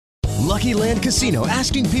Lucky Land Casino,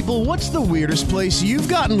 asking people, what's the weirdest place you've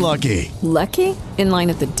gotten lucky? Lucky? In line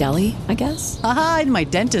at the deli, I guess? Aha, in my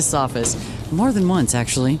dentist's office. More than once,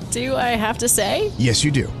 actually. Do I have to say? Yes,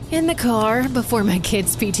 you do. In the car before my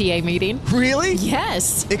kids' PTA meeting. Really?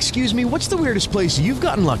 Yes. Excuse me, what's the weirdest place you've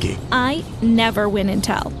gotten lucky? I never win and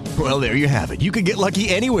tell. Well, there you have it. You can get lucky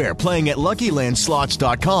anywhere, playing at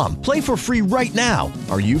LuckyLandSlots.com. Play for free right now.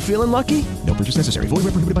 Are you feeling lucky? No purchase necessary. Void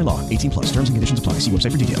where prohibited by law. 18 plus. Terms and conditions apply. See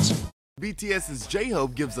website for details. BTS's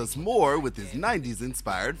J-Hope gives us more with his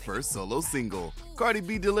 90s-inspired first solo single. Cardi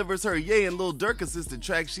B delivers her Ye and Lil Durk-assisted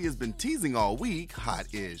track she has been teasing all week,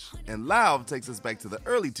 Hot-ish. And Lauv takes us back to the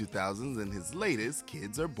early 2000s in his latest,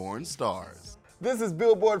 Kids Are Born Stars. This is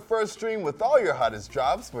Billboard First Stream with all your hottest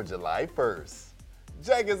drops for July 1st.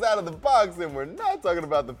 Jack is out of the box and we're not talking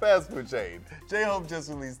about the fast food chain. J-Hope just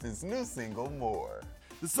released his new single, More.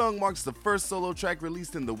 The song marks the first solo track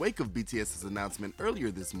released in the wake of BTS's announcement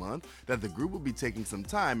earlier this month that the group will be taking some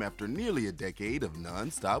time after nearly a decade of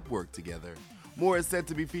non-stop work together. More is set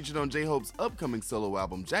to be featured on J-Hope's upcoming solo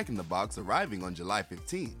album Jack in the Box, arriving on July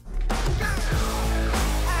 15th.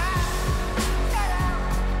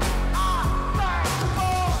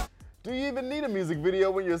 Do you even need a music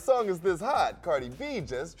video when your song is this hot? Cardi B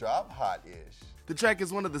just dropped Hot-ish. The track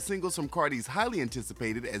is one of the singles from Cardi's highly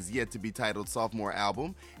anticipated as yet to be titled sophomore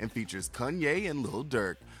album and features Kanye and Lil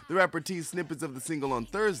Durk. The rapper teased snippets of the single on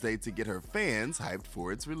Thursday to get her fans hyped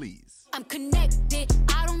for its release. I'm connected.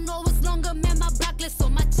 I don't know what's longer, man, my block list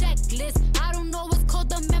on my checklist. I don't know what's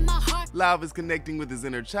colder, man, my heart. Lauv is connecting with his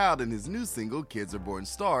inner child in his new single, Kids Are Born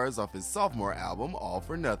Stars, off his sophomore album, All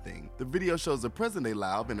for Nothing. The video shows a present-day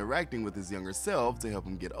Lauv interacting with his younger self to help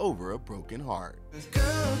him get over a broken heart.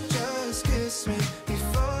 Girl, just kiss me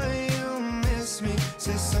before you miss me.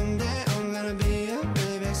 Say someday I'm gonna be a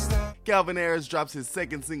baby star. Calvin Harris drops his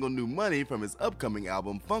second single, New Money, from his upcoming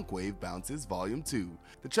album, Funkwave Bounces Volume 2.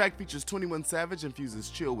 The track features 21 Savage, infuses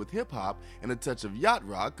chill with hip-hop, and a touch of yacht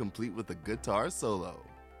rock, complete with a guitar solo.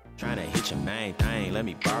 Tryna hit your main thing, let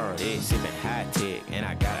me borrow this. Sippin' high tech, and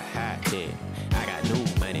I got a high tech. I got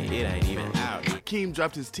new money, it ain't even out. Keem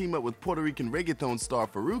dropped his team up with Puerto Rican reggaeton star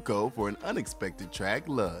Farruko for an unexpected track,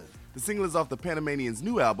 Lud. The single is off the Panamanian's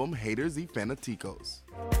new album, Haters y Fanaticos.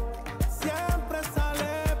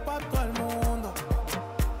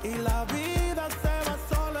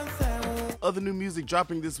 Other new music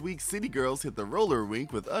dropping this week, City Girls hit the roller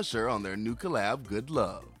rink with Usher on their new collab, Good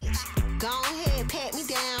Love. Go ahead, pat me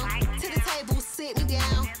down. To the table, sit me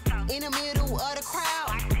down. In the middle of the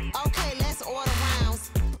crowd. Okay, let's order rounds.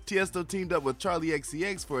 Tiesto teamed up with Charlie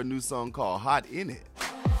XCX for a new song called Hot In It.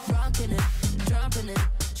 Rockin' it, dropping it.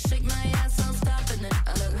 Shake my ass, I'm stopping it.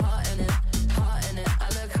 I look hot in it, hot in it. I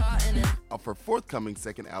look hot in it. Off her forthcoming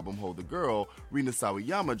second album, Hold the Girl, Rina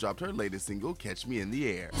Sawayama dropped her latest single, Catch Me in the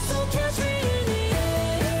Air. So catch me in the air.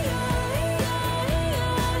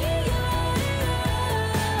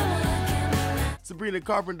 Sabrina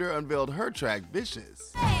Carpenter unveiled her track,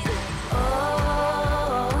 Vicious.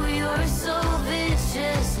 Oh, you're so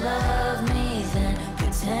vicious. Love me, then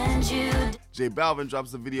pretend you. J Balvin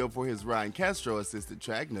drops a video for his Ryan Castro-assisted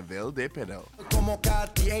track, Nivel de Pedo.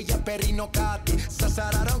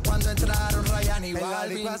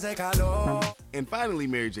 And finally,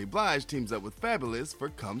 Mary J. Blige teams up with Fabulous for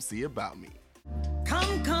Come See About Me.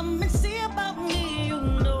 Come and see about me, you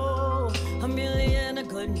know, I'm really in a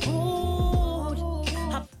good mood.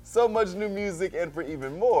 So much new music, and for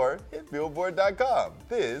even more, hit Billboard.com.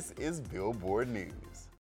 This is Billboard News.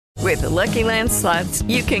 With the Lucky Land Slots,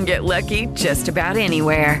 you can get lucky just about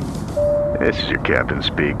anywhere. This is your captain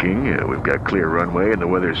speaking. We've got clear runway and the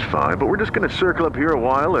weather's fine, but we're just going to circle up here a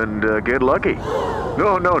while and get lucky.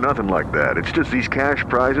 No, nothing like that. It's just these cash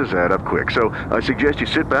prizes add up quick. So I suggest you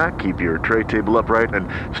sit back, keep your tray table upright,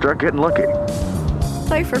 and start getting lucky.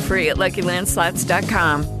 Play for free at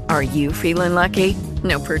LuckyLandSlots.com. Are you feeling lucky?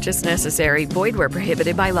 No purchase necessary. Void where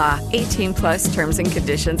prohibited by law. 18 plus terms and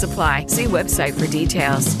conditions apply. See website for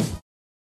details.